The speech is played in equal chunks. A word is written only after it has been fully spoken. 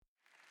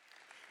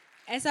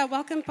As I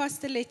welcome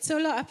Pastor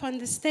Letsholo up on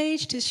the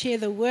stage to share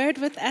the word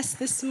with us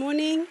this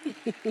morning,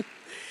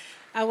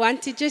 I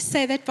want to just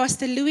say that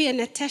Pastor Louis and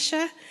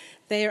Natasha,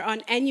 they are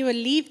on annual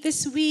leave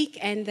this week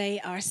and they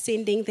are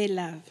sending their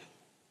love.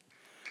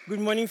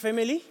 Good morning,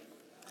 family.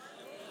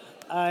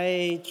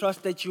 I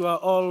trust that you are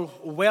all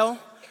well.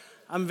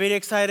 I'm very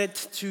excited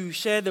to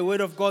share the word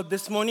of God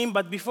this morning.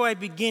 But before I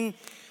begin,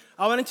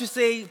 I wanted to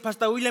say,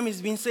 Pastor William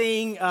has been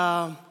saying,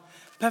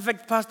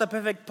 perfect pastor,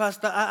 perfect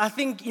pastor. I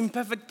think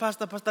imperfect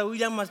pastor, Pastor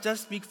William must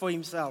just speak for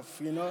himself,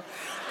 you know.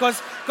 Because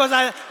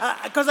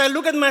I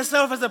look at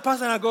myself as a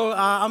pastor and I go,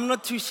 I'm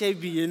not too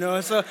shabby, you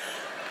know. So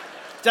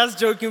just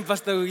joking,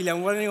 Pastor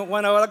William.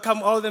 When I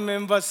welcome all the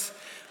members,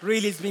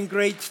 really it's been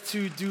great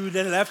to do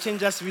the life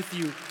changers with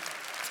you.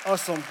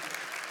 Awesome.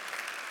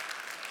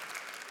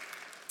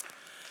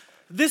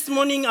 This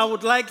morning, I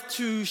would like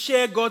to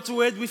share God's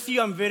word with you.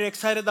 I'm very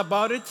excited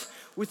about it.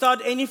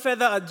 Without any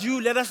further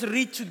ado, let us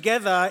read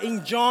together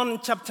in John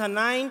chapter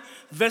 9,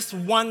 verse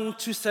 1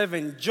 to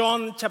 7.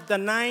 John chapter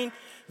 9,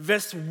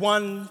 verse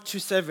 1 to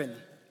 7.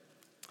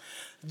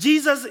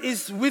 Jesus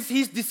is with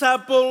his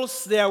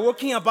disciples. They are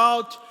walking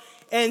about,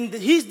 and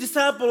his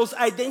disciples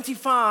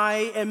identify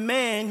a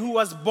man who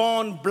was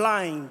born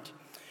blind.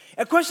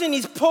 A question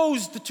is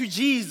posed to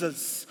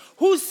Jesus.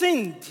 Who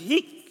sinned?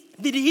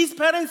 Did his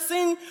parents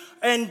sin?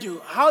 And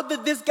how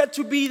did this get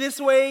to be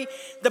this way?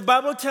 The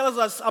Bible tells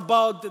us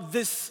about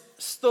this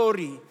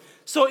story.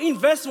 So in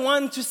verse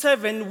 1 to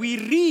 7, we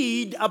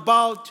read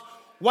about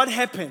what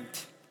happened.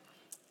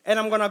 And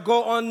I'm going to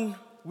go on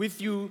with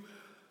you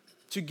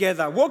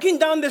together. Walking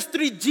down the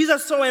street,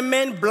 Jesus saw a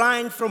man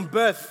blind from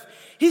birth.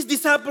 His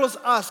disciples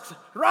asked,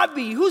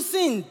 Rabbi, who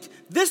sinned,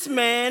 this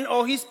man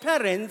or his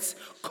parents,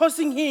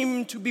 causing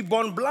him to be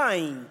born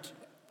blind?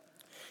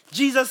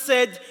 Jesus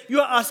said,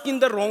 you are asking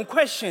the wrong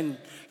question.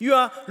 You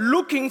are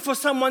looking for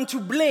someone to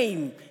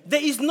blame.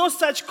 There is no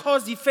such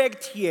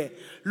cause-effect here.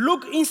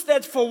 Look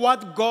instead for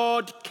what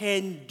God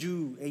can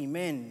do.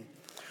 Amen.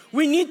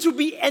 We need to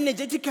be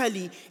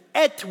energetically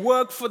at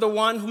work for the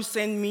one who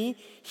sent me,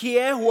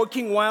 here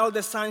working while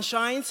the sun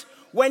shines.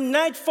 When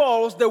night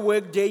falls, the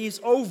workday is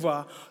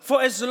over.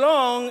 For as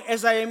long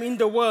as I am in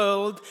the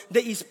world,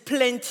 there is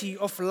plenty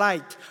of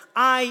light.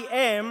 I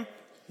am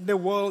the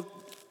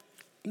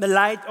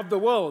light of the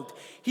world.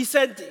 He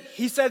said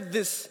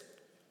this,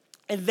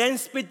 and then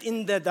spit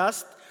in the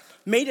dust,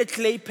 made a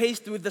clay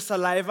paste with the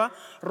saliva,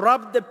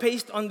 rubbed the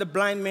paste on the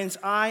blind man's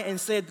eye, and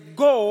said,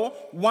 go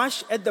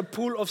wash at the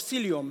pool of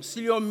Siloam.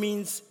 Siloam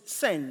means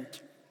sent.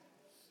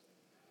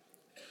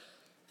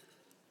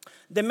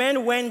 The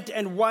man went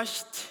and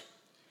washed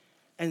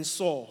and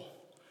saw.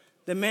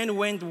 The man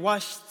went,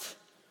 washed,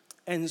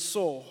 and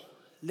saw.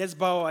 Let's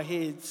bow our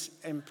heads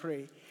and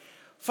pray.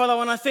 Father, I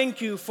want to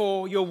thank you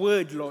for your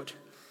word, Lord.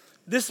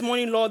 This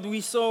morning, Lord, we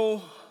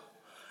so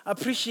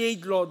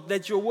appreciate, Lord,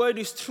 that your word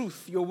is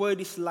truth, your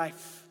word is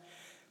life,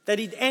 that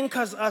it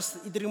anchors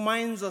us, it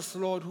reminds us,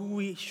 Lord, who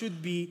we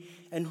should be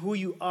and who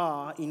you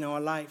are in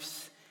our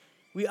lives.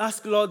 We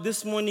ask, Lord,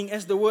 this morning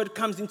as the word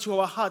comes into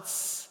our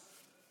hearts,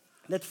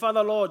 that,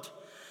 Father, Lord,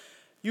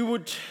 you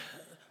would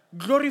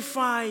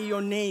glorify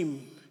your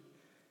name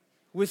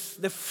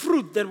with the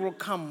fruit that will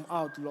come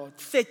out, Lord,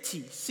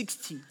 30,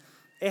 60,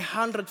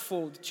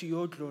 100-fold to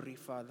your glory,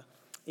 Father,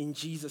 in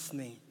Jesus'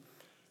 name.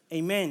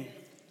 Amen.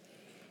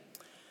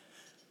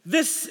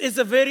 This is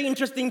a very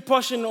interesting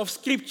portion of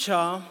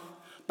scripture,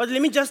 but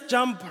let me just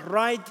jump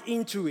right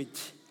into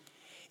it.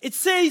 It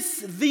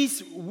says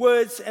these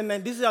words, and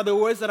then these are the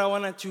words that I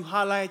wanted to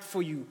highlight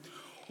for you.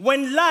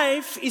 When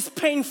life is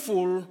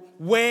painful,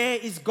 where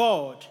is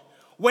God?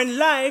 When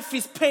life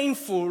is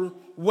painful,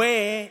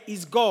 where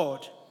is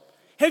God?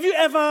 Have you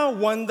ever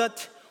wondered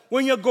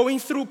when you're going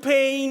through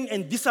pain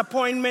and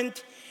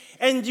disappointment,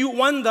 and you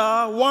wonder,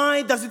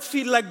 why does it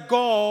feel like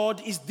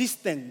God is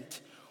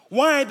distant?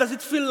 Why does it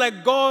feel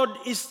like God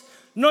is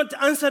not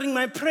answering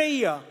my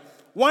prayer?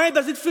 Why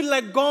does it feel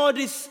like God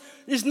is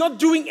not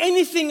doing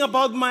anything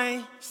about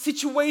my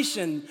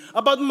situation,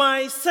 about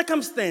my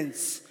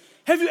circumstance?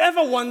 Have you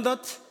ever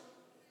wondered?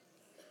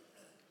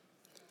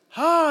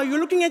 You're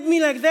looking at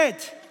me like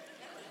that.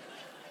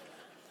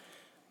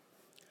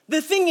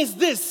 The thing is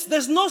this,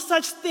 there's no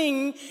such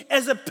thing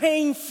as a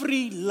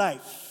pain-free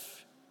life.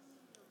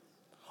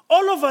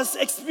 All of us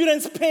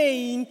experience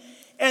pain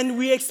and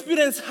we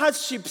experience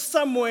hardship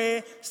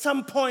somewhere,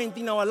 some point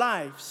in our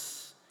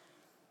lives.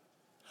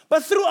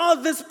 But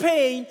throughout this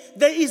pain,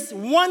 there is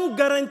one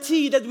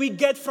guarantee that we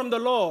get from the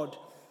Lord.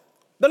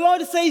 The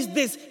Lord says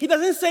this. He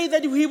doesn't say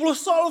that He will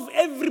solve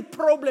every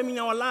problem in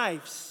our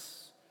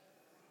lives.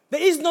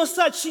 There is no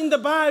such in the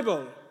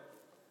Bible.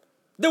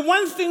 The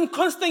one thing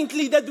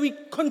constantly that we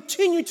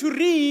continue to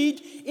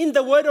read in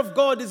the Word of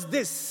God is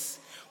this.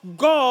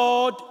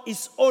 God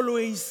is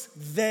always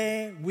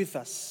there with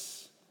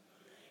us.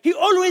 He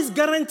always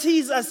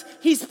guarantees us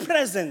His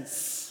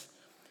presence.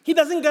 He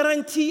doesn't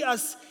guarantee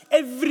us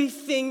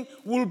everything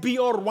will be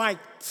all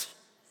right.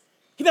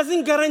 He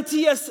doesn't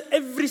guarantee us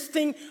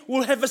everything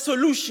will have a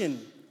solution.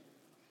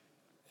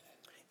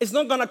 It's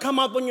not going to come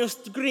up on your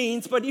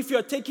screens, but if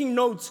you're taking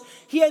notes,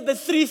 here are the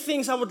 3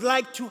 things I would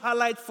like to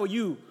highlight for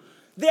you.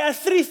 There are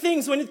 3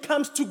 things when it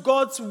comes to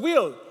God's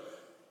will.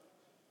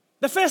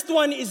 The first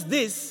one is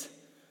this.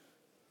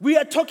 We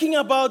are talking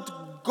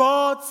about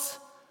God's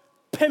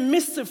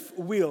permissive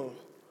will.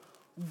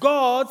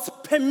 God's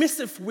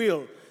permissive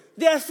will.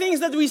 There are things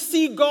that we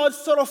see God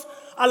sort of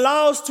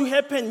allows to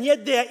happen,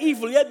 yet they are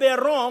evil, yet they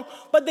are wrong,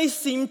 but they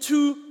seem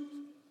to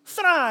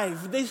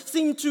thrive. They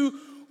seem to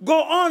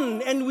go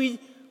on, and we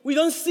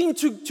don't seem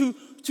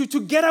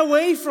to get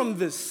away from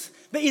this.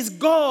 There is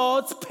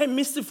God's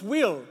permissive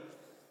will.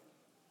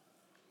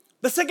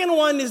 The second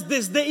one is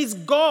this. There is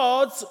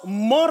God's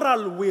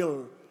moral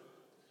will.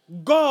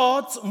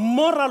 God's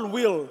moral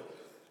will.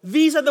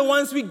 These are the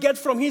ones we get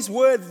from His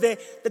word. The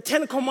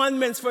 10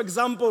 commandments, for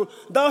example.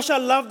 Thou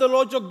shalt love the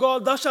Lord your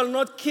God. Thou shalt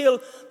not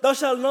kill. Thou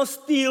shalt not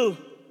steal.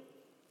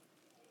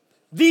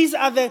 These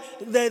are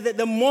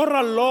the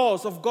moral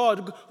laws of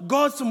God.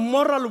 God's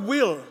moral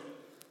will.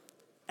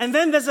 And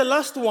then there's the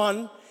last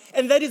one,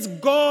 and that is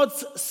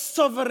God's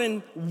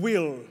sovereign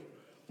will.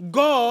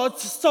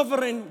 God's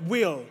sovereign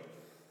will.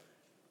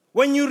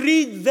 When you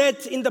read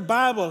that in the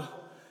Bible,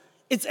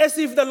 it's as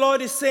if the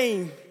Lord is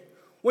saying,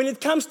 when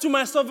it comes to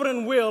my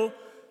sovereign will,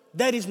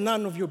 that is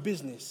none of your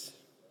business.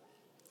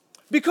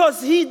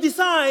 Because He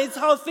decides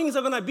how things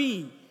are going to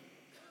be.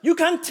 You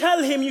can't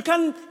tell Him, you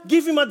can't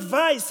give Him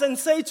advice and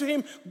say to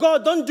Him,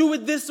 God, don't do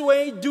it this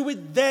way, do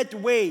it that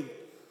way.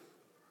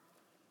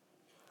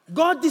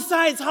 God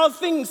decides how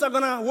things are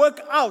going to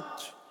work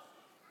out.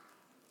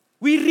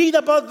 We read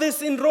about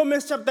this in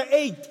Romans chapter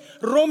 8,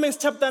 Romans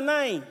chapter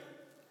 9.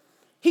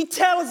 He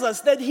tells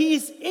us that He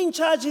is in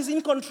charge, He's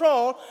in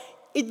control.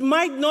 It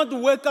might not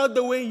work out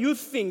the way you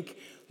think,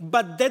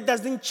 but that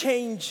doesn't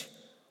change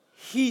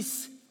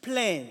His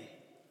plan.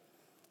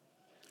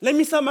 Let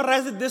me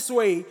summarize it this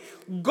way.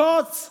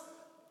 God's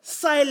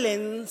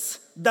silence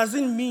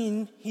doesn't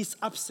mean His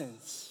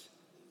absence.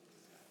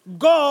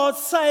 God's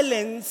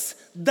silence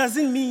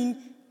doesn't mean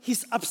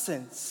His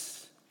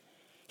absence.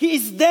 He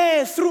is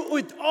there through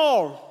it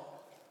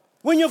all.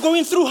 When you're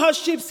going through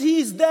hardships, He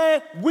is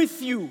there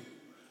with you.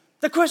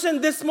 The question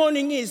this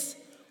morning is,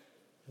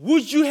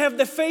 would you have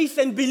the faith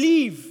and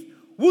believe?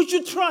 Would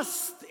you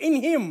trust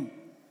in Him?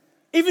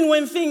 Even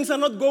when things are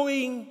not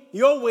going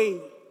your way,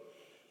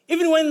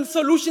 even when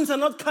solutions are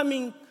not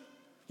coming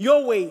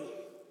your way,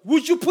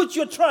 would you put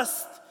your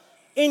trust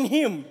in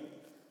Him?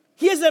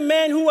 Here's a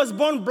man who was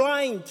born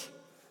blind.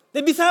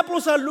 The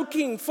disciples are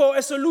looking for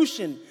a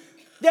solution.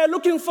 They are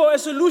looking for a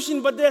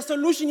solution, but their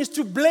solution is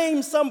to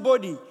blame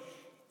somebody.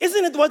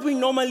 Isn't it what we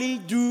normally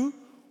do?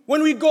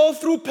 When we go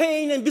through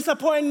pain and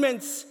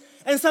disappointments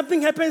and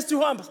something happens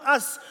to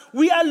us,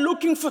 we are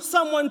looking for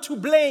someone to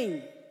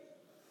blame.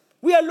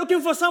 We are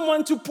looking for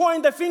someone to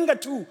point the finger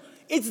to.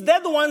 It's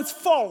that one's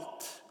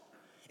fault.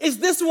 It's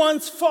this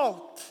one's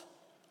fault.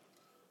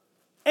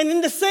 And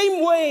in the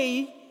same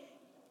way,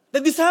 the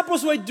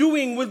disciples were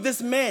doing with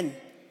this man.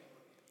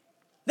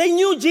 They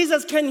knew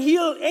Jesus can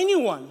heal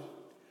anyone.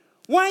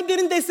 Why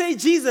didn't they say,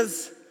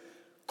 Jesus,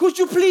 could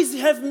you please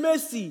have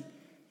mercy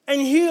and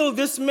heal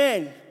this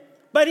man?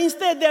 But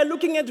instead, they're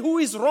looking at who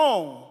is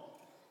wrong.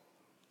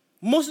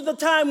 Most of the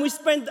time, we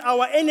spend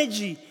our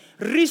energy,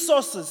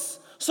 resources,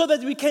 so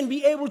that we can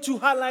be able to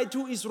highlight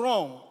who is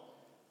wrong,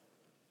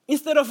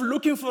 instead of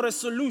looking for a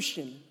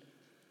solution,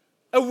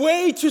 a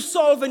way to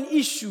solve an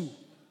issue.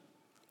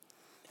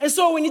 And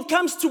so when it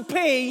comes to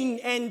pain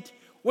and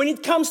when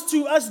it comes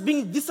to us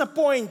being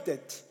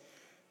disappointed,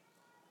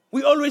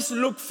 we always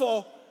look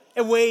for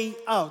a way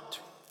out.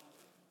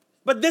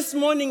 But this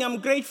morning, I'm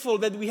grateful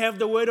that we have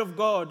the Word of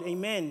God.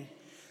 Amen.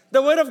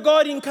 The Word of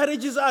God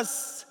encourages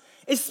us.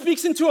 It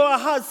speaks into our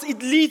hearts.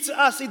 It leads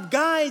us. It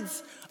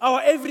guides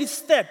our every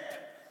step.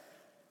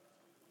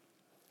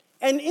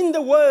 And in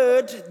the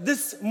Word,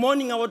 this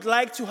morning, I would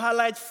like to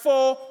highlight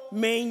 4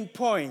 main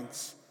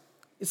points.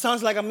 It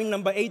sounds like I'm in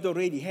number 8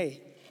 already, hey.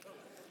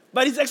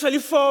 But it's actually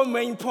 4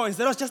 main points.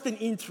 That was just an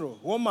intro,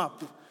 warm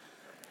up.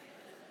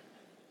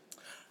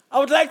 I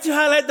would like to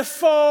highlight the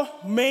 4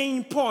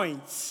 main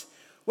points.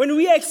 When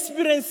we are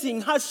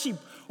experiencing hardship,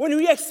 when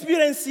we are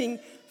experiencing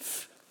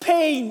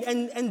pain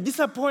and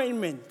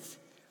disappointment,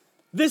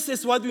 this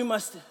is what we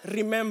must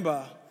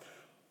remember.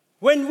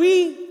 When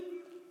we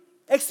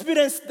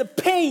experience the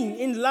pain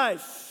in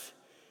life,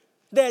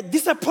 the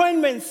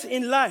disappointments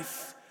in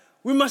life,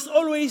 we must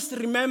always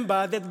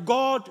remember that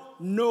God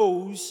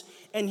knows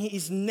and He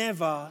is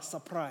never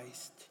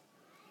surprised.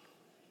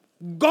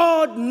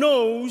 God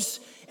knows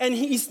and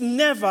He is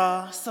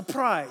never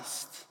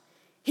surprised.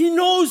 He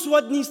knows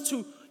what needs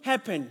to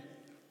happen.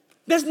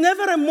 There's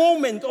never a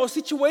moment or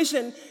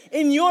situation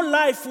in your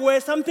life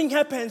where something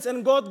happens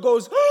and God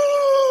goes,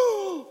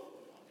 oh,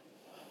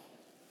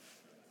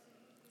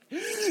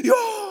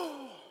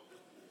 yo,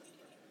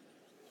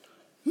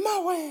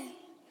 my way.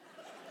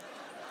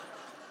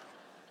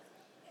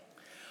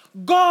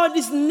 God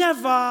is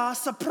never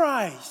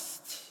surprised.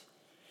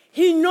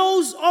 He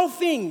knows all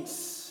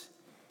things.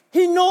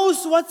 He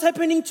knows what's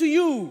happening to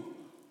you.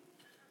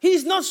 He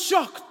is not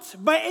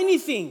shocked by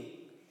anything.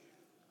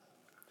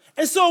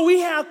 And so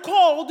we are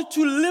called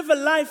to live a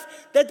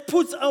life that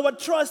puts our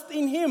trust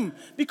in him.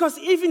 Because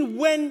even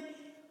when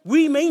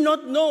we may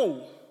not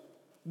know,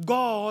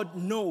 God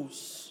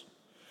knows.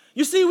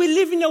 You see, we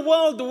live in a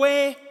world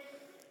where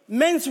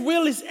man's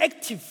will is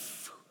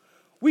active.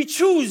 We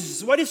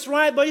choose what is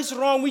right, what is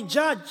wrong. We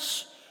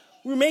judge.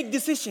 We make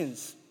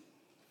decisions.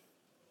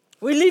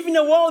 We live in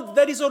a world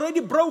that is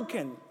already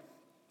broken.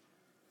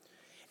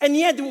 And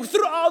yet,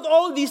 throughout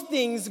all these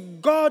things,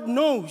 God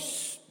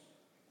knows.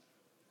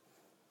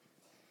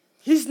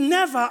 He's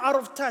never out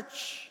of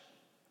touch.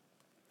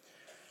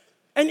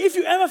 And if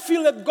you ever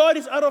feel that God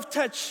is out of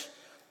touch,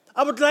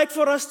 I would like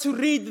for us to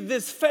read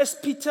this 1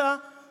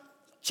 Peter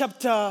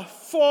chapter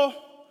 4.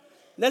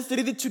 Let's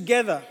read it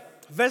together.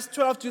 Verse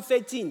 12 to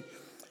 13.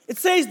 It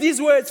says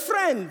these words,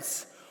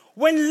 friends,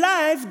 when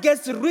life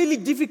gets really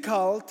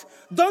difficult,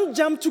 don't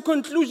jump to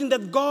conclusion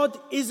that God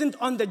isn't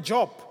on the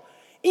job.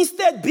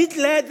 Instead, be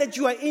glad that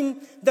you are in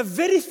the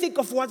very thick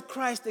of what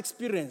Christ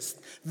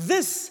experienced.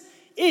 This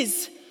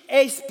is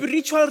a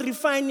spiritual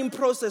refining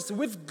process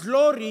with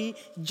glory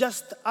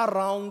just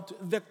around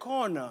the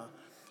corner.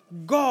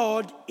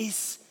 God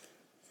is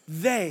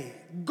there.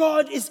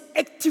 God is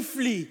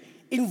actively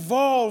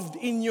involved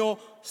in your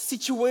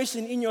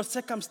situation, in your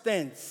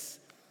circumstance.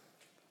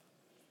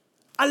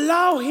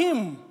 Allow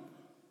him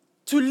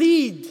to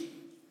lead.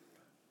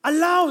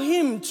 Allow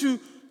him to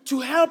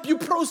help you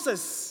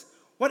process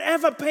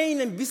whatever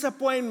pain and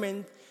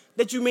disappointment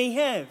that you may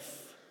have.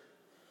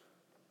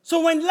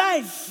 So when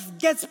life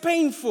gets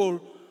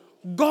painful,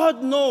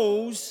 God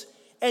knows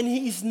and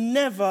he is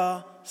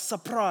never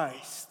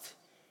surprised.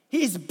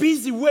 He is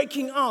busy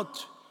working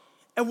out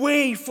a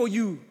way for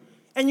you.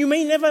 And you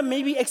may never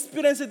maybe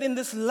experience it in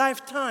this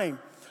lifetime,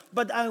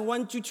 but I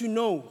want you to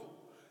know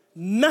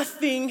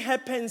nothing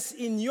happens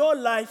in your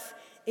life,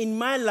 in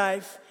my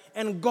life,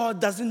 and God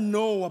doesn't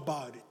know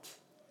about it.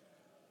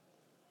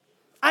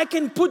 I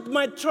can put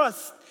my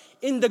trust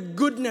in the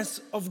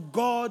goodness of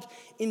God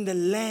in the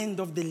land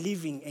of the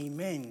living.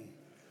 Amen.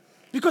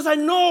 Because I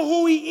know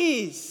who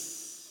he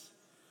is.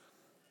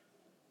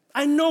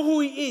 I know who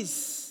he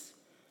is.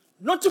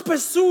 Not to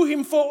pursue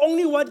him for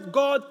only what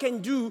God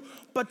can do,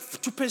 but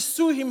to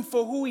pursue him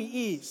for who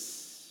he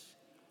is.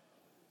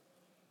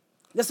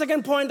 The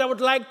second point I would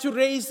like to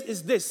raise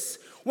is this.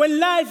 When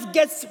life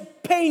gets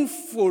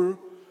painful,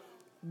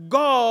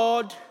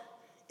 God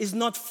is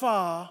not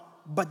far,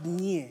 but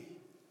near.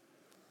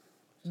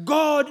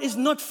 God is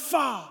not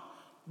far,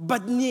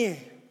 but near.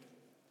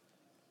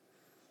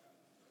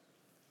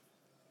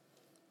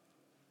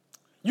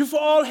 You've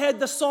all heard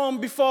the song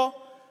before.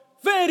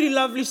 Very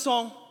lovely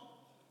song.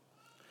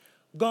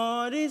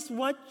 God is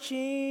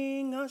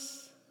watching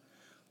us.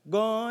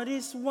 God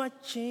is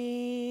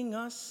watching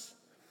us.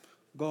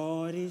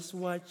 God is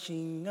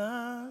watching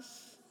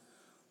us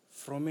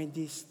from a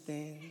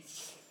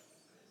distance.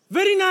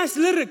 Very nice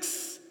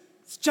lyrics.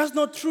 It's just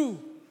not true.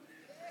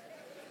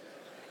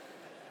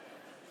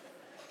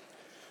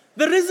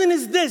 The reason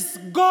is this.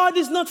 God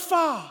is not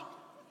far.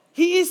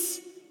 He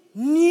is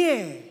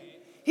near.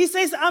 He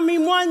says, I'm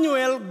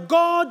Emmanuel,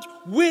 God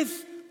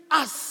with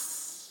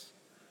us.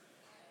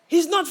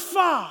 He's not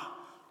far.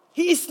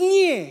 He is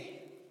near.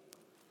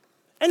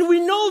 And we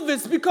know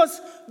this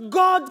because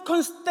God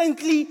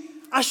constantly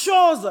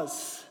assures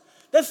us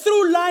that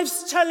through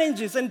life's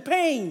challenges and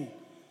pain,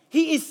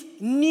 he is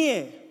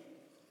near.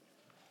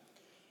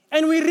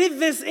 And we read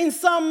this in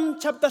Psalm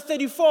chapter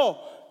 34,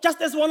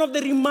 just as one of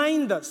the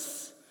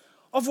reminders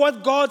of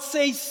what God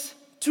says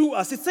to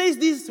us. It says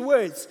these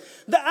words,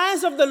 the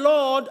eyes of the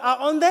Lord are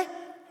on the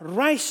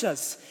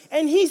righteous,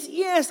 and his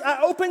ears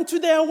are open to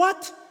their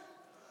what?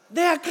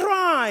 Their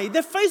cry.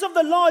 The face of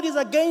the Lord is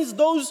against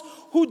those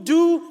who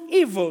do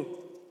evil.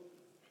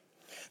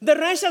 The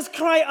righteous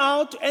cry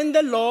out, and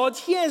the Lord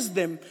hears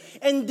them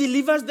and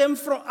delivers them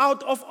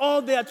out of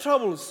all their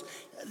troubles.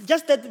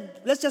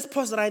 Let's just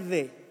pause right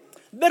there.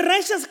 The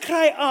righteous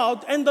cry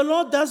out, and the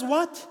Lord does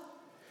what?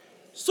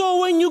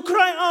 So when you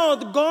cry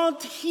out,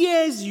 God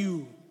hears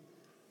you.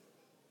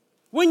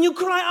 When you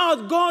cry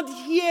out, God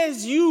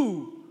hears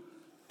you.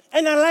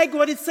 And I like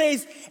what it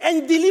says,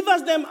 and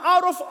delivers them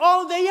out of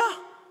all their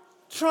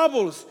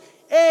troubles.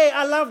 Hey,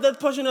 I love that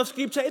portion of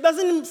scripture. It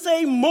doesn't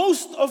say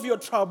most of your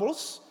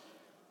troubles.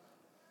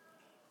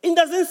 It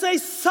doesn't say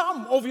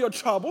some of your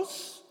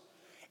troubles.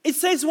 It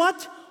says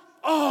what?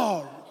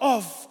 All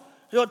of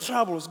your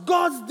troubles.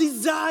 God's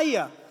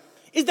desire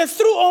is that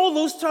through all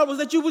those troubles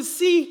that you will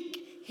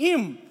seek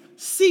him,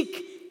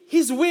 seek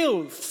his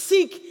will,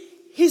 seek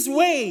his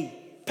way,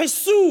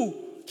 pursue,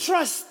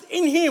 trust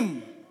in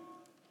him.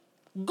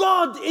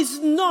 God is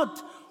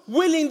not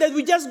willing that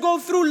we just go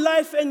through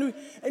life and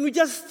we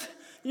just,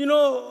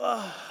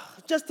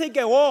 just take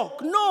a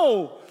walk.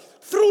 No.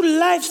 Through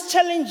life's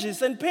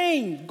challenges and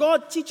pain,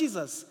 God teaches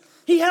us.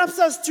 He helps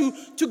us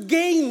to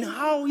gain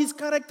how his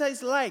character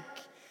is like,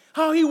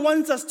 how he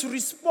wants us to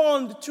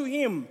respond to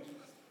him.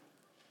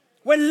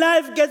 When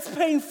life gets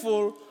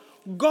painful,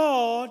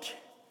 God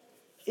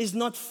is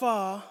not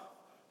far,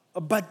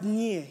 but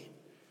near.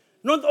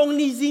 Not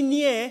only is he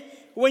near,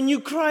 when you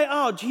cry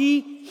out,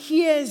 he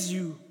hears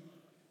you.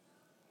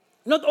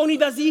 Not only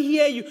does he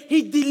hear you,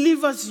 he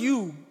delivers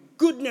you.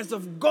 Goodness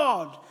of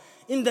God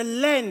in the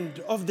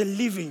land of the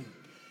living.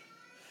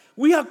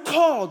 We are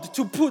called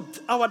to put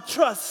our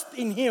trust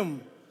in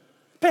him.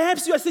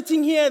 Perhaps you are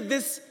sitting here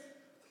this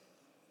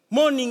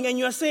morning and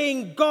you are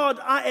saying, God,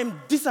 I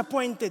am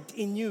disappointed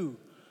in you.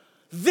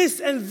 This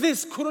and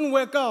this couldn't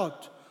work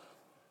out.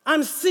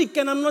 I'm sick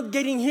and I'm not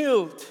getting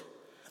healed.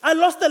 I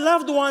lost a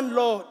loved one,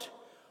 Lord.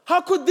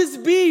 How could this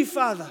be,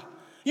 Father?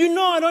 You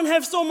know I don't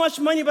have so much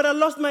money, but I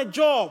lost my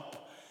job.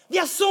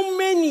 There are so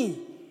many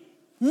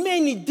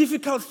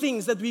difficult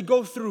things that we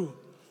go through.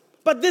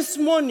 But this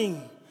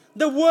morning,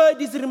 the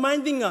word is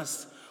reminding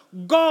us,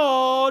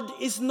 God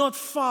is not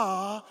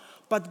far,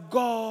 but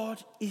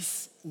God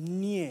is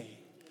near.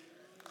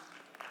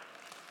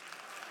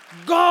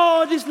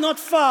 God is not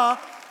far,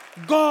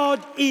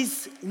 God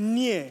is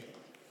near.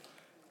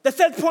 The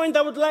third point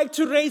I would like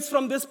to raise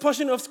from this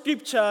portion of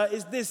scripture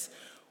is this.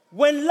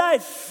 When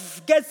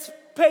life gets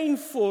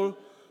painful,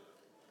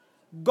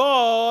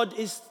 God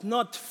is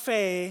not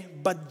fair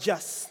but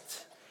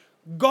just.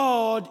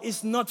 God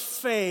is not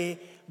fair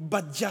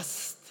but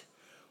just.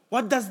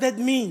 What does that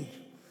mean?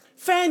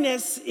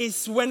 Fairness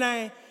is when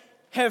I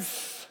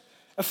have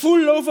a full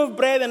loaf of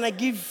bread and I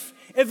give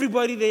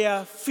everybody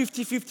their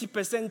 50-50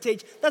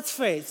 percentage. That's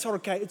fair.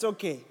 It's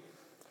okay.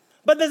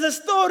 But there's a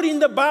story in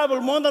the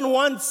Bible, more than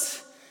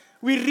once,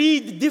 we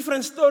read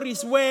different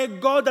stories where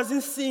God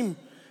doesn't seem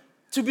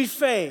to be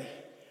fair,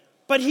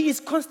 but he is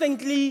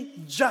constantly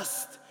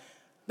just.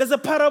 There's a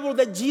parable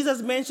that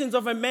Jesus mentions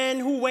of a man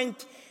who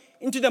went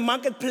into the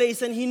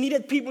marketplace and he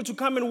needed people to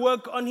come and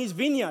work on his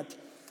vineyard.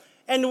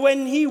 And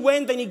when he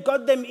went and he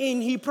got them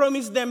in, he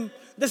promised them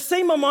the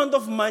same amount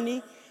of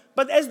money,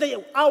 but as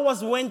the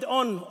hours went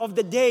on of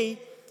the day,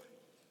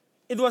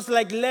 it was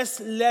like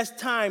less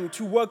time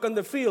to work on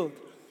the field.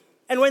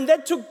 And when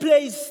that took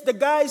place, the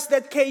guys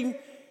that came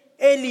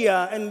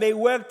earlier and they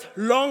worked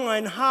longer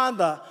and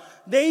harder,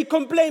 they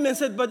complained and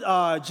said, but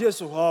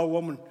Jesus,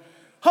 woman,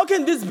 how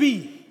can this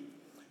be?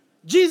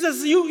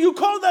 Jesus, you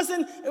called us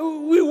and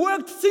we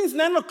worked since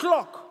 9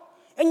 o'clock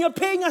and you're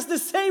paying us the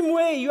same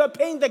way you are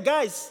paying the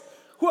guys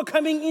who are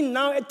coming in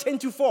now at 10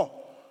 to 4.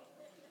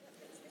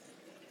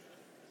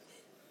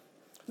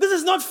 This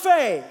is not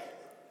fair.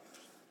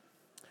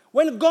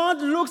 When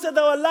God looks at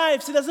our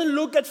lives, he doesn't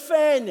look at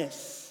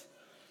fairness.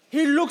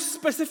 He looks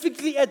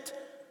specifically at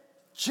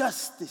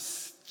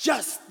justice,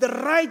 just the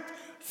right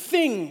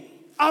thing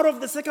out of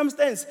the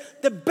circumstance,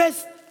 the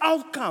best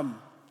outcome.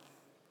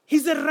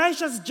 He's a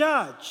righteous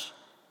judge.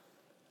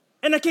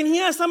 And I can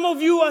hear some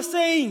of you are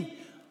saying,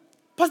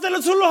 Pastor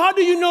Letsholo, how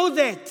do you know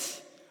that?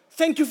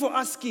 Thank you for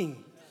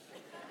asking.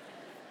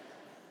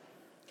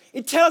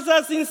 It tells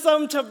us in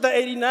Psalm chapter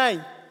 89,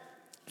 it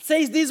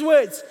says these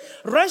words,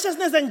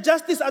 righteousness and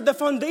justice are the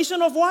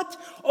foundation of what?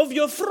 Of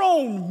your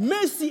throne.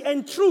 Mercy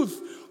and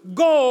truth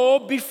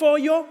go before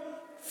your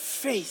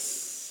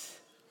face.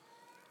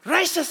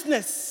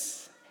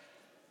 Righteousness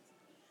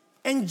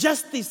and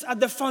justice are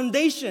the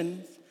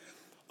foundation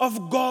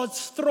of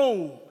God's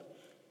throne.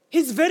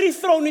 His very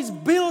throne is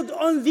built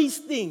on these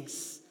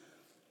things.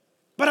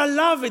 But I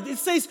love it. It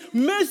says,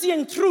 mercy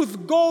and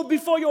truth go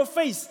before your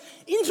face.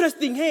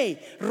 Interesting,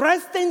 hey?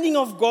 Right standing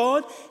of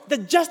God, the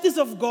justice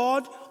of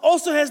God,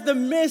 also has the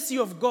mercy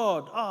of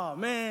God. Oh,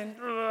 man.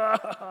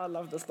 I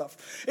love this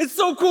stuff. It's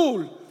so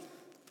cool.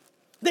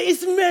 There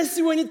is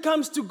mercy when it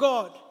comes to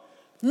God.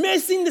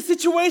 Mercy in the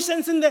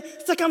situations, in the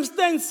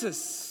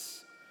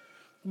circumstances.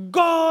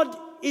 God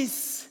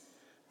is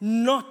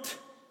not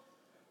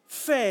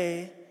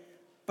fair,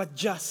 but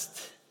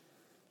just.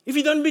 If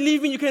you don't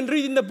believe me, you can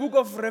read in the book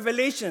of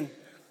Revelation.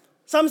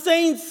 Some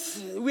saints,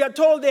 we are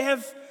told they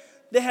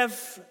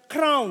have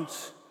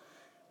crowns.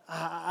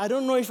 I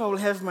don't know if I will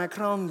have my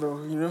crown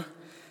though, you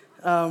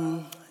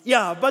know.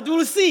 But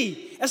we'll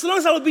see. As long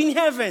as I will be in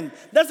heaven,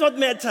 that's what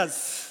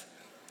matters.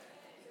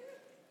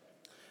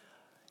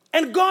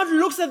 And God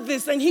looks at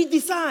this and he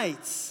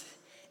decides.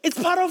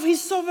 It's part of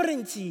his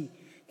sovereignty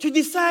to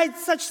decide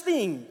such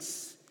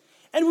things.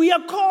 And we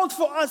are called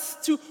for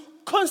us to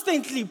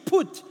constantly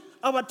put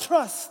our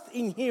trust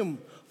in him,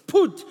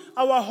 put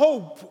our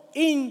hope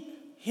in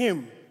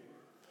him.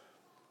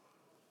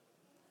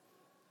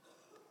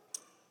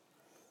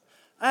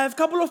 I have a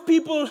couple of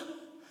people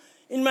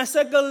in my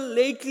circle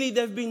lately.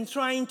 They've been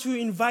trying to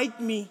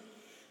invite me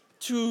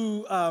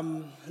to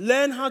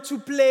learn how to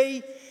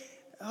play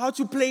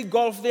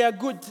golf. They are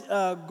good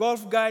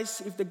golf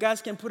guys. If the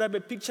guys can put up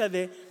a picture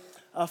there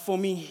for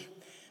me.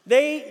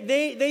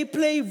 They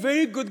play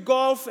very good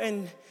golf,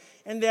 and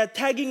they're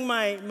tagging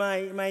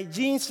my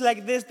jeans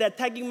like this. They're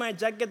tagging my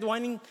jacket,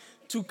 wanting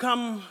to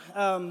come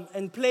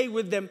and play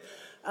with them.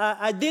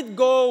 I did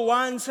go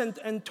once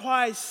and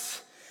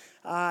twice.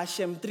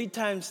 Shem, 3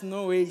 times,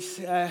 no ways.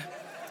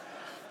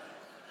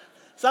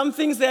 Some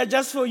things they are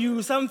just for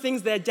you. Some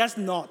things they are just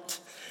not.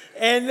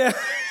 And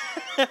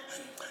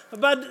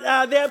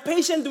but they are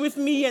patient with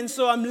me, and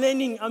so I'm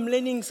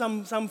learning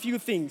some few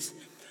things.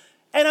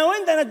 And I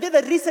went and I did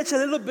a research a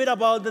little bit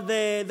about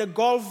the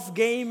golf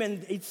game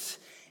and its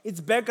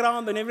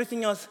background and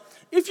everything else.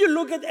 If you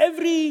look at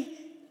every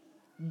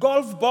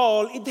golf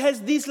ball, it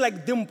has these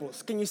like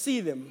dimples. Can you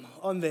see them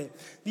on there?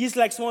 These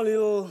like small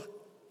little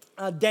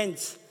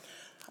dents.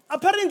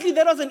 Apparently,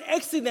 there was an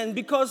accident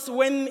because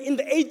when in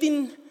the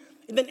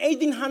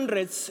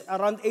 1800s,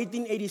 around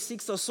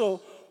 1886 or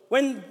so,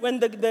 when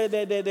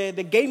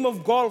the game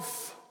of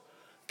golf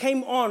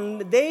came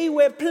on, they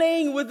were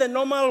playing with a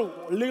normal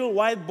little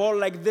white ball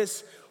like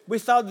this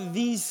without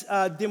these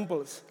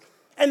dimples.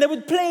 And they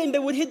would play and they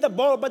would hit the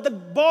ball, but the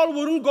ball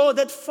wouldn't go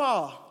that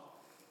far.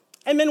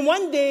 And then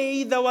one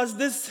day, there was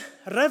this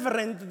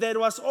reverend that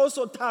was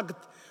also tagged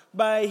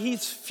by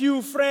his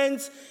few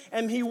friends,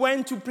 and he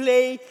went to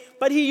play,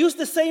 but he used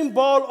the same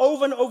ball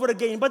over and over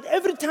again. But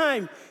every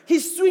time,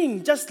 his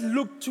swing just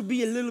looked to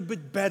be a little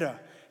bit better.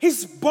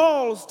 His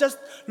balls just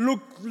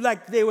looked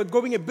like they were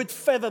going a bit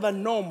further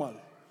than normal.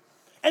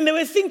 And they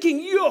were thinking,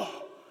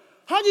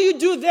 how do you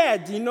do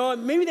that?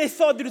 Maybe they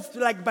thought it was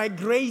like by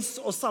grace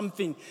or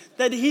something,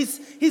 that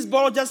his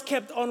ball just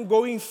kept on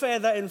going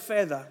further and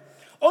further.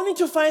 Only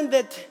to find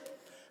that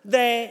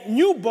the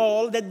new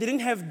ball that didn't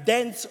have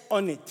dents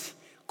on it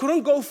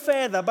couldn't go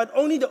further, but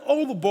only the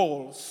old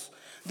balls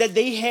that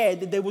they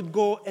had, they would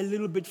go a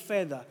little bit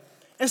further.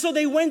 And so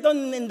they went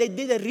on and they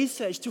did a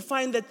research to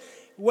find that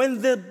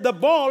when the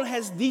ball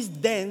has these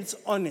dents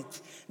on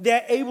it, they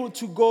are able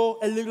to go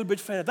a little bit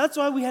further. That's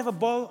why we have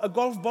a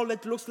golf ball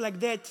that looks like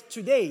that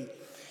today.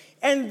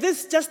 And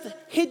this just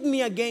hit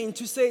me again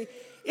to say,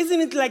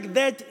 isn't it like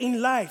that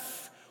in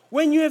life?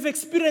 When you have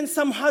experienced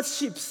some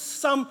hardships,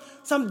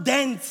 some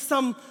dents,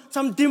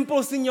 some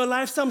dimples in your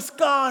life, some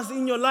scars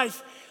in your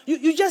life,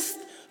 you just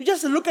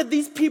look at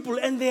these people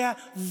and they are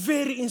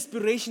very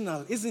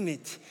inspirational, isn't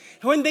it?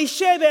 When they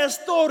share their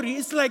story,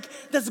 it's like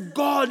there's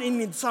God in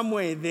it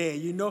somewhere there,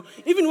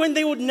 Even when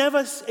they would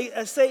never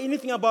say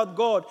anything about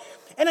God.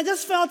 And I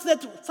just felt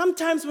that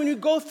sometimes when we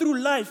go through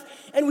life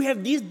and we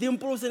have these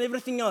dimples and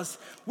everything else,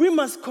 we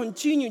must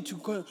continue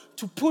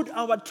to put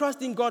our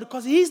trust in God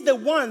because He's the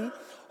one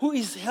who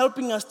is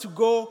helping us to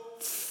go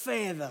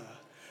further.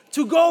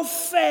 To go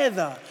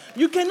further.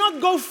 You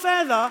cannot go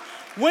further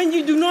when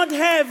you do not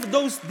have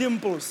those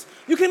dimples.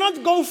 You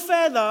cannot go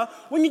further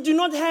when you do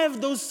not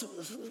have those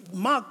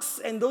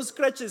marks and those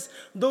scratches,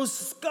 those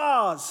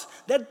scars,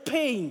 that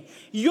pain.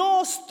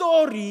 Your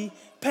story,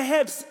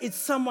 perhaps it's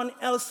someone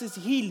else's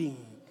healing.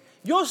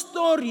 Your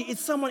story is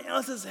someone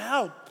else's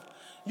help.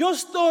 Your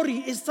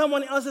story is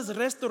someone else's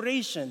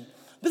restoration.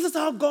 This is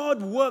how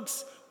God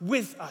works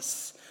with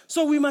us.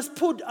 So we must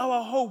put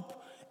our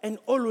hope and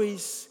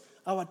always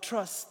our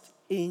trust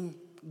in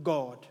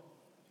God.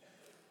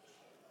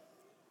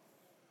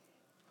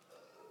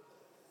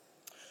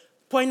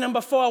 Point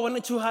number 4 I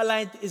wanted to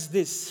highlight is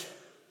this.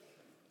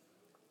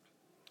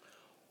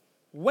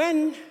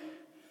 When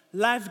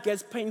life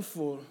gets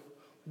painful,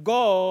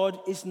 God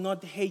is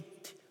not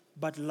hate,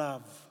 but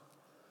love.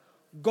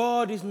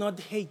 God is not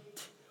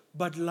hate,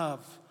 but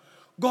love.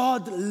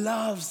 God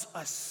loves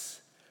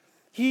us.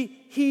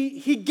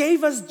 He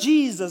gave us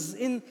Jesus.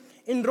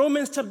 In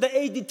Romans chapter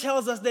 8, it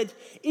tells us that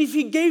if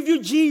He gave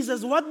you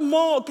Jesus, what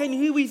more can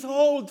He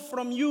withhold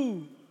from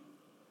you?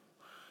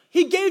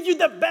 He gave you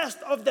the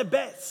best of the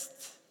best.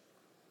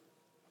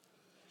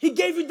 He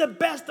gave you the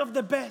best of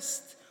the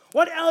best.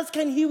 What else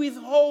can He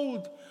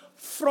withhold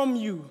from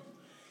you?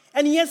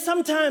 And yet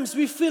sometimes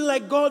we feel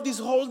like God is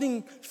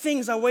holding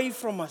things away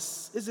from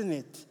us, isn't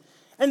it?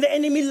 And the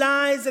enemy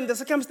lies and the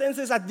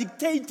circumstances are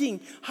dictating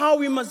how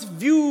we must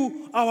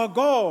view our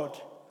God.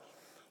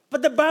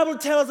 But the Bible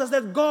tells us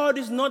that God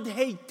is not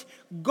hate.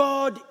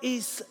 God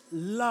is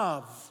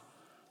love.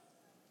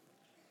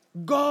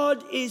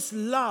 God is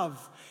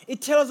love.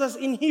 It tells us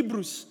in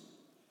Hebrews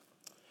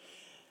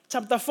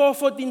chapter 4,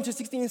 14 to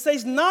 16, it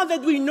says, now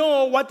that we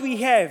know what we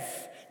have,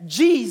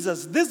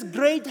 Jesus, this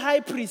great high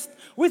priest,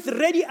 with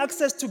ready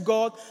access to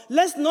God,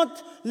 let's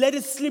not let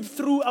it slip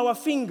through our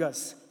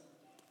fingers.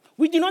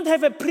 We do not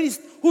have a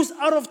priest who's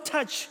out of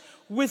touch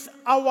with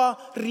our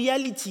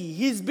reality.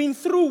 He's been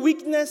through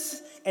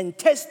weakness and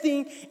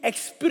testing,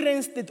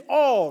 experienced it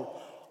all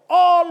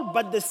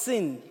but the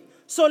sin.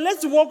 So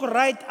let's walk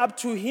right up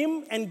to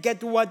Him and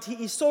get what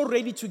He is so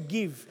ready to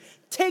give.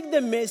 Take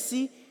the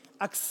mercy,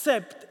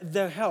 accept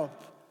the help.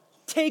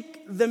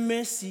 Take the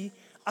mercy,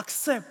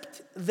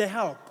 accept the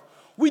help.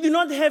 We do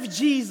not have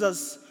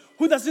Jesus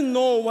who doesn't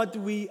know what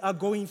we are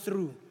going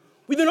through.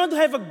 We do not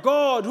have a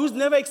God who's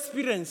never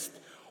experienced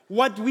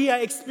what we are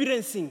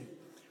experiencing.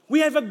 We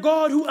have a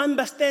God who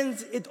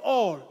understands it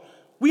all.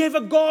 We have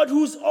a God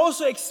who's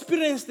also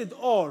experienced it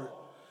all.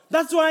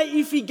 That's why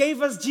if He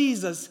gave us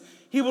Jesus,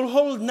 He will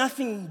hold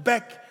nothing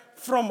back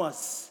from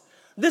us.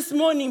 This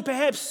morning,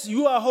 perhaps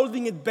you are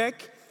holding it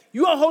back.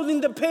 You are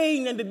holding the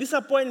pain and the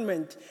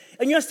disappointment.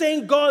 And you're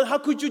saying, God, how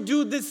could you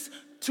do this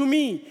to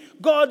me?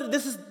 God,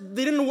 this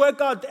didn't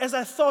work out as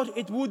I thought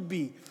it would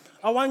be.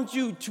 I want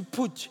you to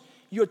put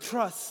your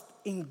trust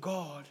in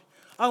God.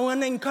 I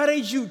want to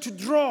encourage you to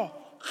draw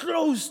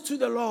close to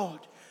the Lord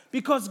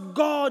because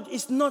God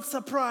is not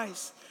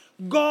surprised.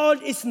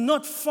 God is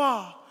not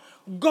far.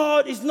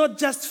 God is not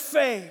just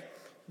fair.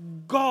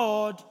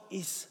 God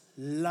is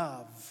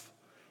love.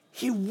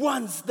 He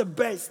wants the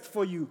best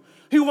for you.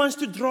 He wants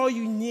to draw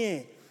you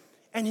near,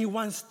 and He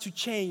wants to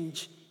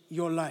change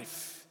your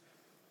life.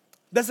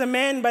 There's a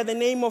man by the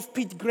name of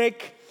Pete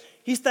Greig.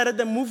 He started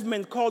a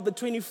movement called the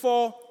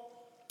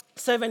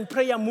 24/7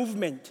 prayer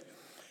movement.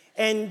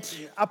 And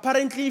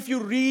apparently, if you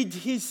read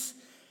his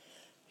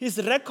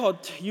record,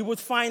 you would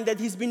find that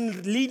he's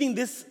been leading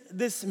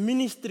this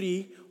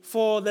ministry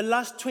for the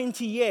last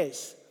 20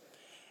 years.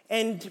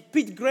 And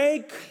Pete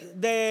Greig,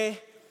 the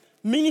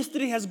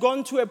ministry has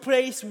gone to a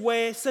place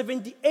where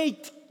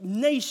 78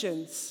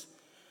 nations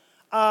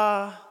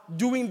are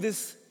doing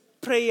this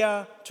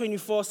prayer,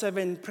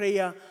 24/7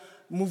 prayer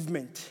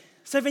movement.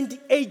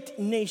 78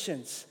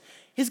 nations.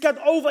 He's got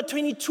over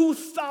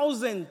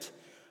 22,000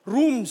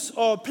 rooms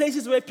or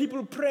places where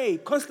people pray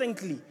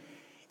constantly.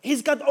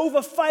 He's got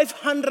over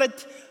 500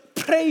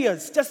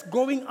 prayers just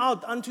going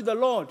out unto the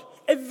Lord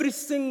every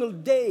single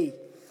day.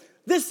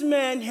 This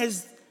man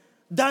has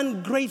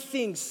done great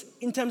things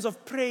in terms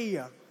of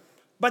prayer.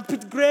 But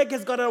Pete Greig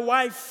has got a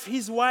wife.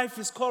 His wife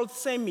is called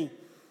Sammy.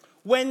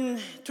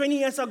 20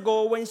 years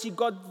ago, when she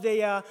got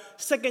their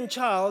second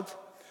child,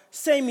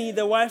 Sammy,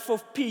 the wife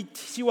of Pete,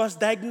 she was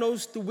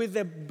diagnosed with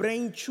a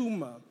brain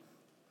tumor.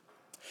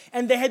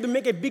 And they had to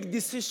make a big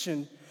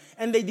decision.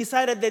 And they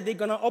decided that they're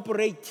going to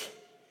operate.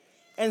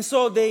 And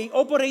so they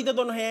operated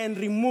on her and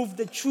removed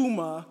the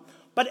tumor.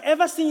 But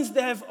ever since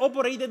they have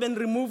operated and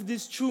removed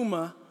this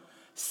tumor,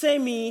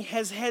 Sammy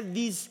has had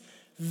these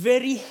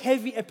very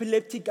heavy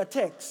epileptic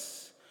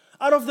attacks.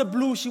 Out of the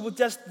blue, she would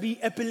just be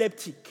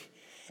epileptic.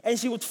 And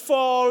she would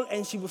fall,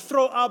 and she would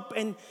throw up,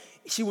 and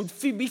she would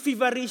be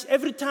feverish.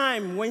 Every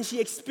time when she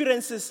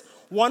experiences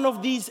one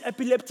of these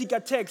epileptic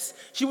attacks,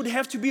 she would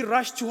have to be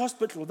rushed to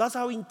hospital. That's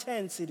how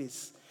intense it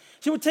is.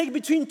 She would take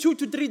between 2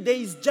 to 3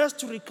 days just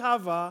to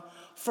recover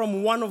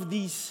from one of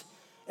these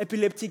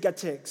epileptic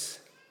attacks.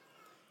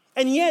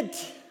 And yet,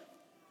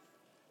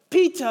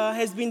 Peter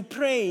has been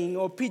praying,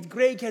 or Pete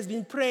Greig has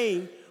been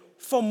praying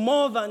for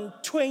more than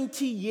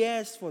 20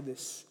 years for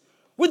this.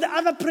 With the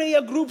other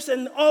prayer groups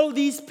and all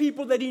these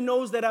people that he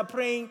knows that are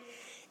praying,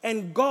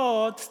 and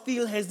God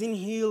still hasn't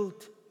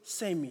healed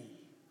Sammy.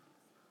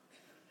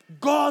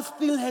 God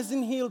still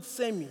hasn't healed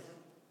Sammy.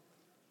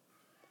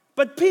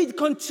 But Pete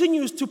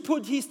continues to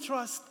put his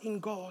trust in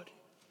God.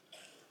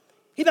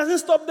 He doesn't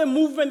stop the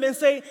movement and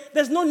say,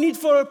 there's no need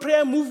for a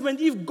prayer movement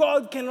if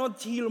God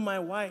cannot heal my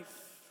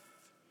wife.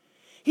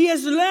 He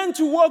has learned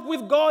to walk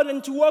with God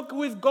and to walk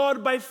with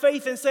God by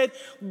faith and said,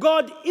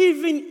 God,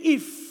 even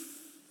if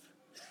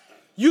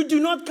you do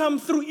not come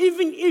through,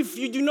 even if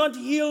you do not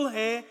heal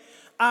her,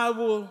 I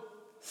will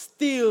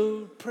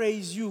still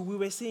praise you. We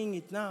were saying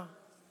it now.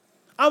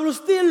 I will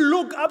still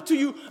look up to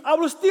you. I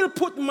will still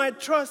put my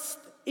trust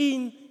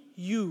in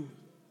you.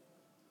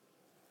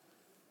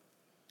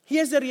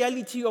 Here's the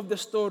reality of the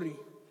story.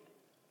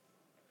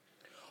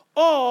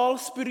 All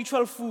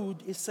spiritual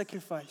food is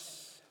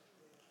sacrifice.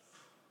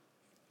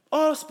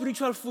 All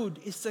spiritual food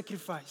is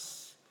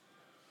sacrifice.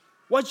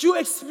 What you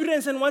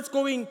experience and what's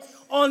going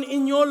on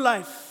in your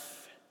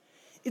life,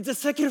 it's a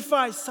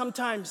sacrifice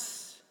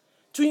sometimes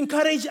to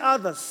encourage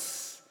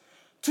others,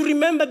 to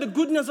remember the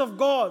goodness of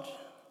God.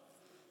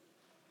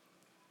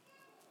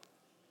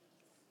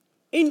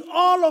 In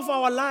all of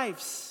our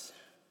lives,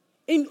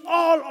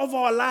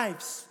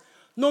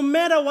 no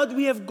matter what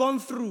we have gone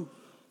through,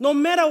 no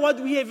matter what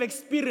we have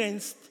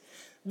experienced,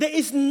 there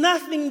is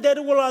nothing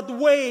that will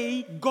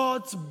outweigh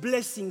God's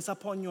blessings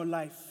upon your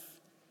life.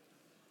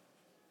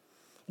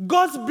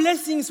 God's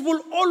blessings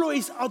will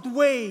always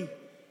outweigh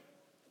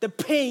the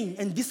pain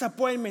and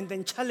disappointment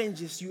and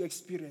challenges you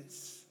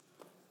experience.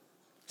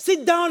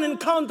 Sit down and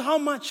count how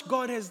much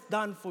God has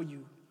done for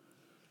you.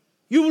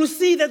 You will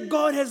see that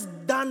God has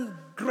done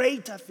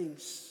greater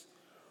things,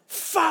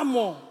 far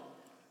more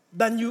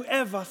than you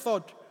ever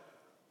thought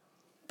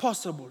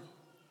possible.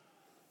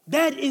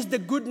 That is the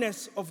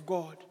goodness of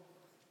God.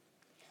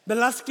 The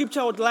last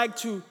scripture I would like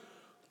to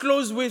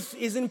close with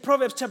is in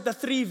Proverbs chapter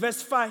 3,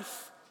 verse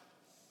 5.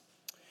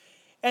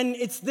 And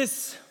it's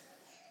this: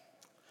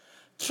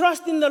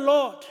 trust in the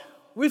Lord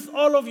with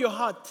all of your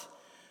heart.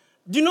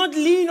 Do not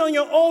lean on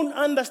your own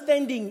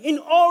understanding. In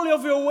all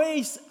of your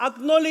ways,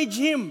 acknowledge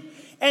Him,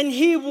 and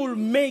He will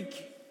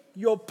make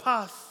your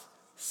path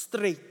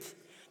straight.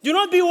 Do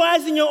not be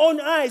wise in your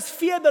own eyes.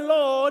 Fear the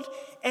Lord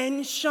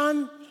and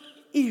shun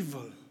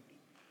evil.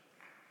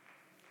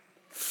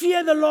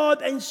 Fear the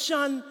Lord and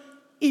shun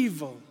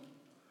evil.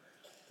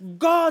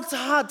 God's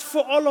heart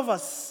for all of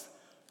us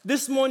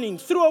this morning,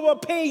 through our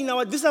pain,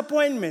 our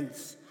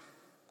disappointments,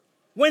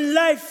 when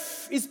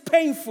life is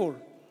painful,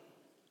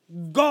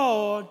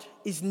 God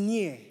is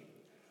near.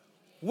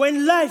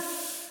 When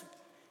life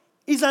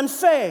is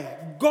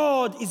unfair,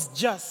 God is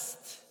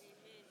just.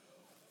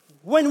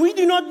 When we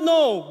do not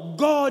know,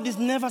 God is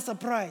never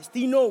surprised.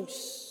 He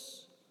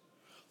knows.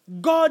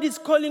 God is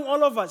calling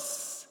all of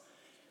us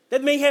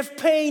that may have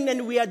pain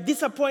and we are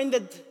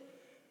disappointed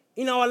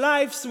in our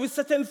lives with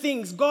certain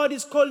things. God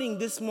is calling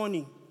this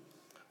morning.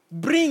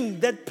 Bring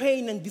that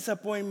pain and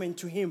disappointment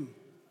to Him.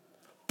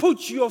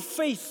 Put your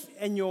faith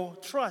and your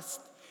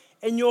trust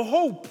and your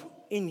hope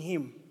in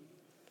Him.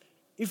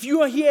 If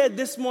you are here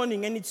this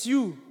morning and it's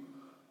you,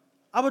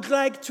 I would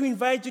like to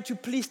invite you to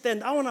please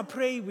stand. I want to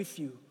pray with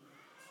you.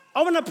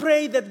 I want to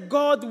pray that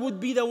God would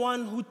be the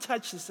one who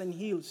touches and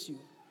heals you.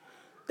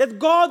 That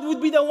God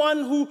would be the one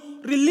who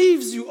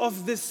relieves you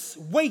of this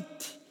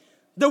weight.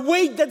 The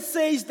weight that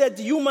says that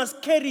you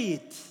must carry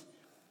it.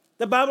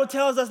 The Bible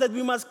tells us that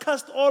we must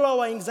cast all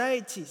our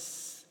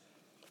anxieties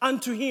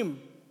unto Him.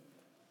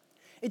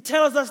 It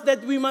tells us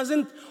that we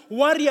mustn't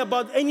worry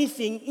about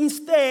anything.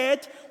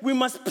 Instead, we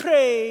must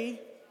pray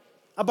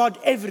about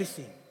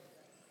everything.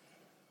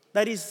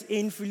 That is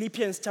in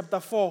Philippians chapter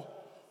 4,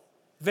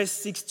 verse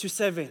 6 to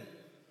 7.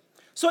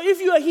 So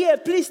if you are here,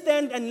 please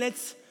stand and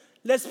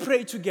let's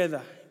pray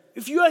together.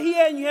 If you are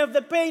here and you have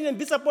the pain and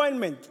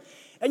disappointment,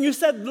 and you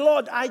said,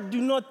 Lord, I do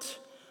not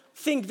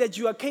think that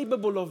you are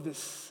capable of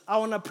this, I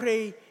want to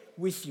pray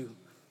with you.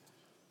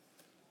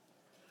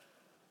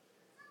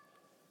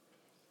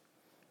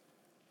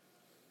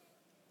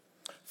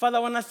 Father, I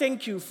want to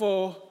thank you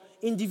for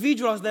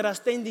individuals that are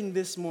standing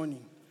this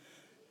morning.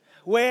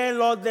 Where,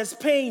 Lord, there's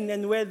pain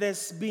and where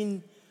there's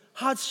been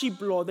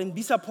hardship, Lord, and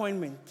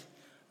disappointment.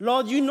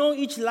 Lord, you know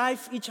each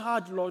life, each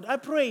heart, Lord. I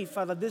pray,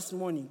 Father, this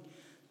morning,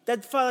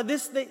 that, Father,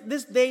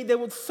 this day they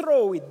would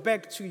throw it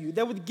back to you.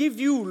 They would give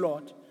you,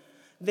 Lord,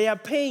 their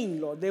pain,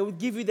 Lord. They would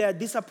give you their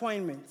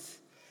disappointments.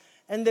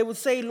 And they would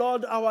say,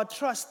 Lord, our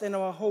trust and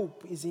our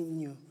hope is in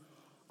you.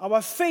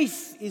 Our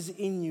faith is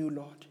in you,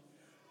 Lord.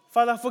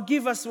 Father,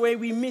 forgive us where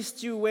we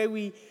missed you, where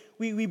we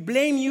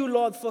blame you,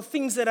 Lord, for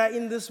things that are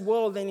in this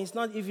world and it's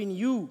not even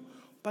you.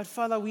 But,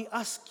 Father, we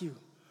ask you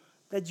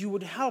that you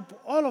would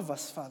help all of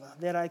us, Father,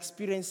 that are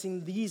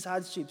experiencing these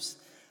hardships,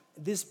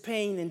 this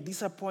pain and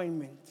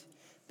disappointment,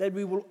 that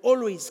we will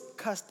always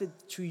cast it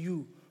to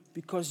you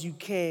because you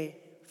care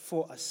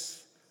for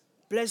us.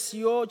 Bless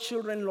your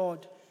children,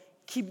 Lord.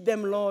 Keep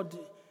them, Lord,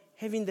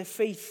 having the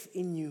faith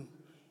in you.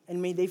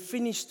 And may they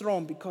finish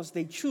strong because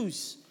they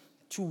choose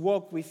to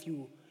walk with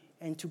you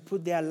and to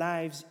put their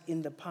lives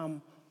in the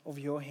palm of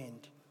your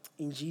hand.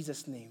 In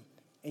Jesus' name,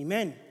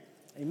 amen.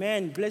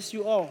 Amen. Bless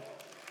you all.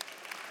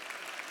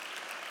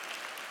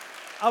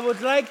 I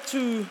would like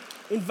to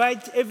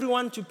invite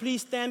everyone to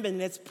please stand and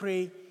let's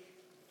pray.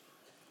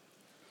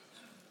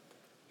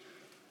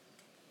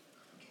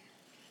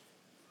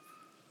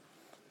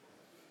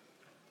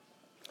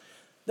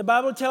 The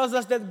Bible tells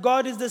us that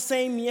God is the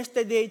same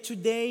yesterday,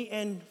 today,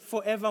 and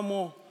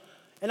forevermore.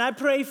 And I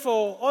pray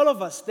for all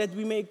of us that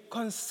we may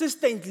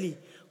consistently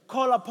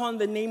call upon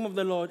the name of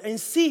the Lord and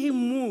see Him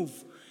move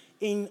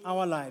in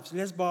our lives.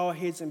 Let's bow our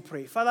heads and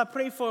pray. Father, I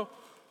pray for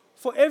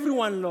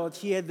everyone, Lord,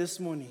 here this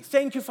morning.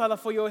 Thank you, Father,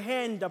 for your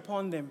hand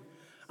upon them.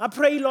 I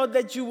pray, Lord,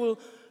 that you will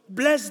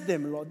bless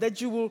them, Lord,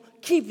 that you will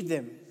keep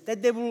them,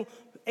 that they will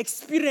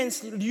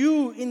experience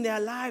you in their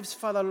lives,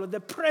 Father, Lord, the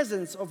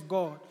presence of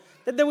God,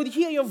 that they would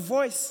hear your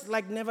voice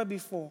like never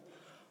before.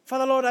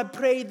 Father, Lord, I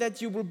pray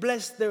that you will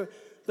bless the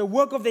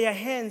work of their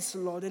hands,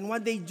 Lord, and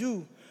what they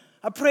do.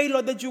 I pray,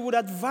 Lord, that you would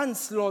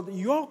advance, Lord,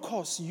 your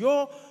cause,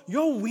 your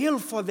will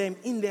for them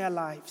in their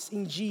lives,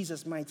 in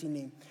Jesus' mighty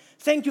name.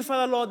 Thank you,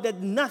 Father, Lord,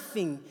 that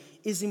nothing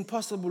is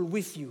impossible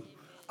with you.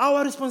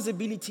 Our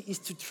responsibility is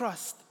to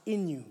trust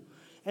in you.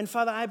 And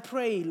Father, I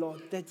pray,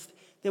 Lord, that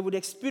they would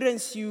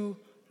experience you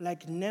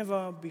like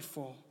never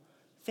before.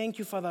 Thank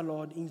you, Father,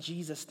 Lord, in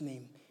Jesus'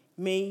 name.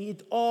 May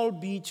it all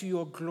be to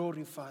your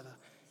glory, Father,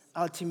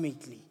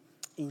 ultimately,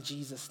 in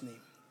Jesus'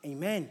 name.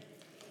 Amen.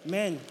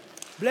 Amen.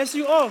 Bless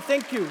you all.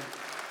 Thank you.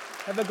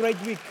 Have a great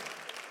week.